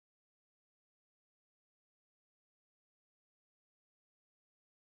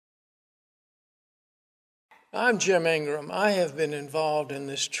I'm Jim Ingram. I have been involved in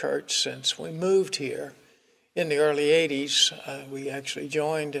this church since we moved here in the early 80s. We actually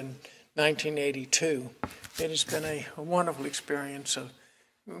joined in 1982. It has been a wonderful experience of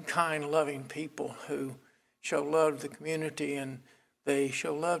kind, loving people who show love to the community and they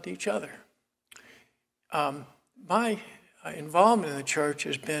show love to each other. My involvement in the church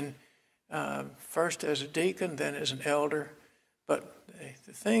has been first as a deacon, then as an elder, but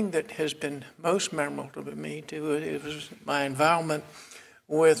the thing that has been most memorable to me too is my involvement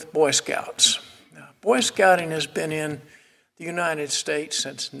with Boy Scouts. Now, Boy Scouting has been in the United States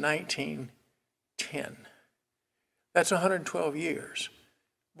since 1910. That's 112 years.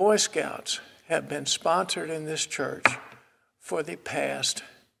 Boy Scouts have been sponsored in this church for the past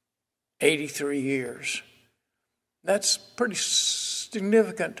 83 years. That's pretty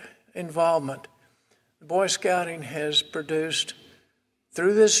significant involvement. Boy Scouting has produced,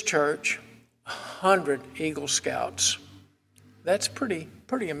 through this church, 100 Eagle Scouts. That's pretty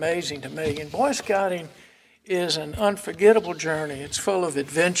amazing to me. And Boy Scouting is an unforgettable journey. It's full of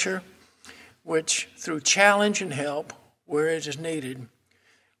adventure, which through challenge and help, where it is needed,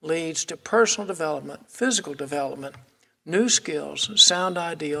 leads to personal development, physical development, new skills, sound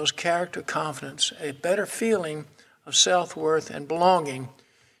ideals, character, confidence, a better feeling of self-worth and belonging,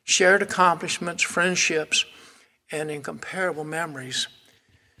 shared accomplishments, friendships, and incomparable memories.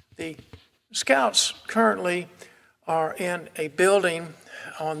 The Scouts currently are in a building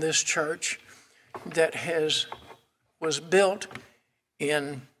on this church that was built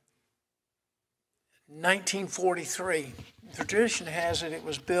in 1943. The tradition has it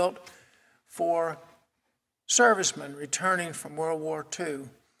was built for servicemen returning from World War II,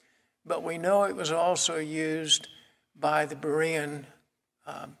 but we know it was also used by the Berean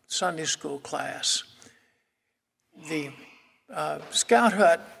Sunday school class. The Scout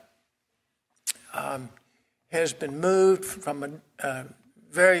Hut has been moved from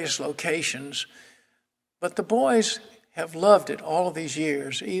various locations, but the boys have loved it all of these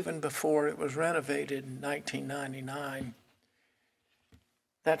years, even before it was renovated in 1999.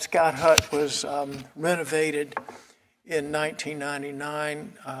 That Scout Hut was renovated in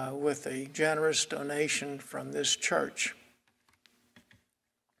 1999 with a generous donation from this church.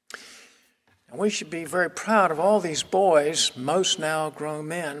 And we should be very proud of all these boys, most now grown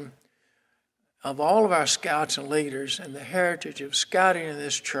men, of all of our scouts and leaders and the heritage of scouting in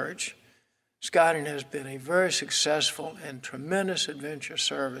this church. Scouting has been a very successful and tremendous adventure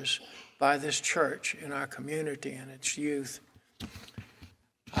service by this church in our community and its youth.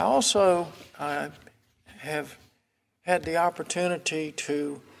 I also have had the opportunity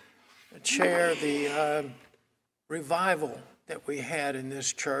to chair the revival that we had in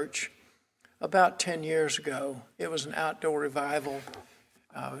this church about 10 years ago. It was an outdoor revival.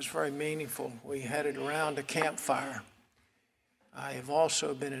 It was very meaningful. We had it around a campfire. I have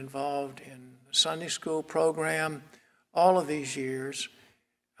also been involved in the Sunday school program all of these years.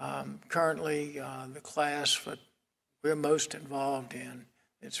 Currently, the class that we're most involved in,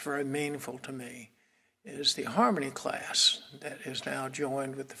 it's very meaningful to me, is the Harmony class that is now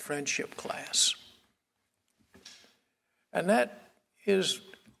joined with the Friendship class. And that is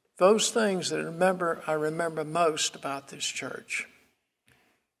those things that I remember most about this church.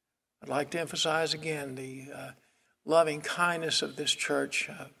 I'd like to emphasize again the loving kindness of this church,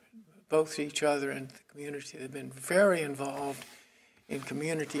 both to each other and the community. They've been very involved in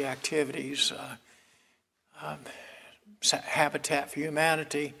community activities, Habitat for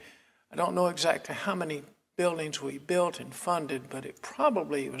Humanity. I don't know exactly how many buildings we built and funded, but it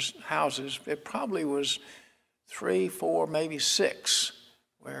probably was houses. It probably was 3, 4, maybe 6,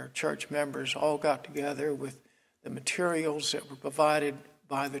 where church members all got together with the materials that were provided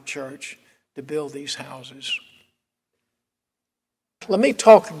by the church to build these houses. Let me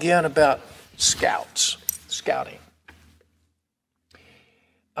talk again about scouting.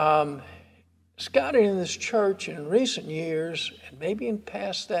 Scouting in this church in recent years, and maybe in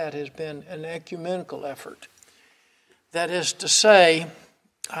past that, has been an ecumenical effort. That is to say,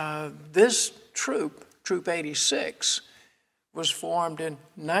 this troop, Troop 86, was formed in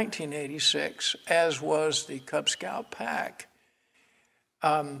 1986, as was the Cub Scout Pack.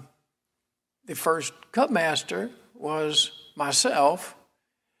 The first Cub Master was myself,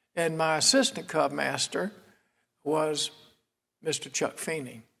 and my assistant Cub Master was Mr. Chuck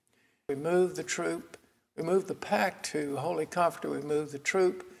Feeney. We moved the pack to Holy Comforter. We moved the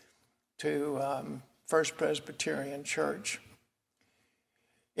troop to First Presbyterian Church.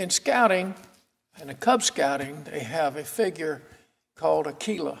 In scouting, and in Cub Scouting, they have a figure called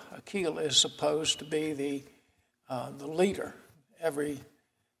Aquila. Aquila is supposed to be the leader. Every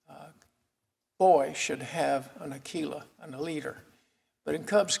boy should have an Aquila and a leader. But in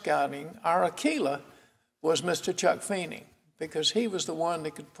Cub Scouting, our Aquila was Mr. Chuck Feeney, because he was the one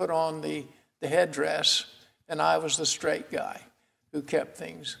that could put on the headdress, and I was the straight guy who kept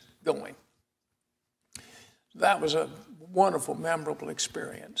things going. That was a wonderful, memorable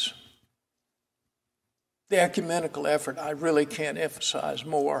experience. The ecumenical effort, I really can't emphasize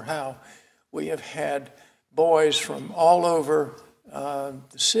more how we have had boys from all over the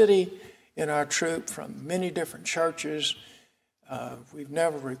city in our troop, from many different churches. We've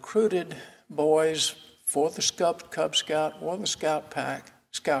never recruited boys for the Cub Scout or the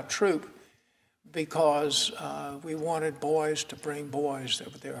Scout troop, because we wanted boys to bring boys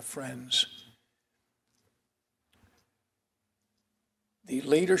that were their friends. The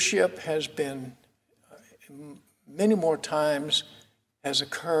leadership has been, many more times, has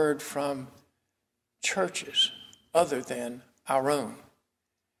occurred from churches other than our own.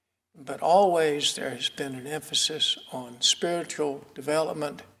 But always there has been an emphasis on spiritual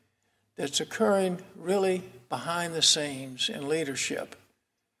development that's occurring really behind the scenes in leadership.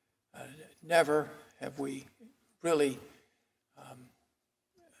 Never have we really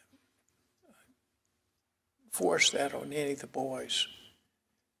forced that on any of the boys.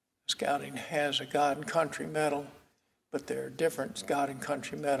 Scouting has a God and Country medal, but there are different God and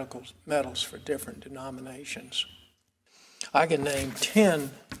Country medals for different denominations. I can name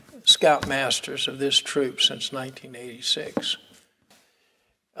 10 Scoutmasters of this troop since 1986.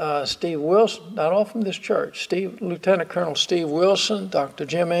 Steve Wilson, not all from this church, Lieutenant Colonel Steve Wilson, Dr.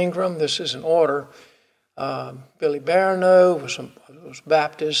 Jim Ingram, this is in order. Billy Barano was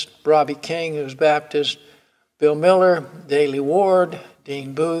Baptist, Robbie King, who was Baptist, Bill Miller, Daley Ward,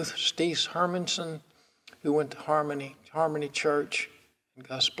 Dean Booth, Steve Hermanson, who went to Harmony Church, and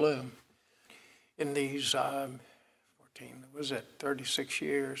Gus Bloom. In these 36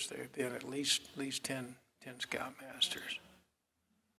 years, there have been at least 10 Scoutmasters.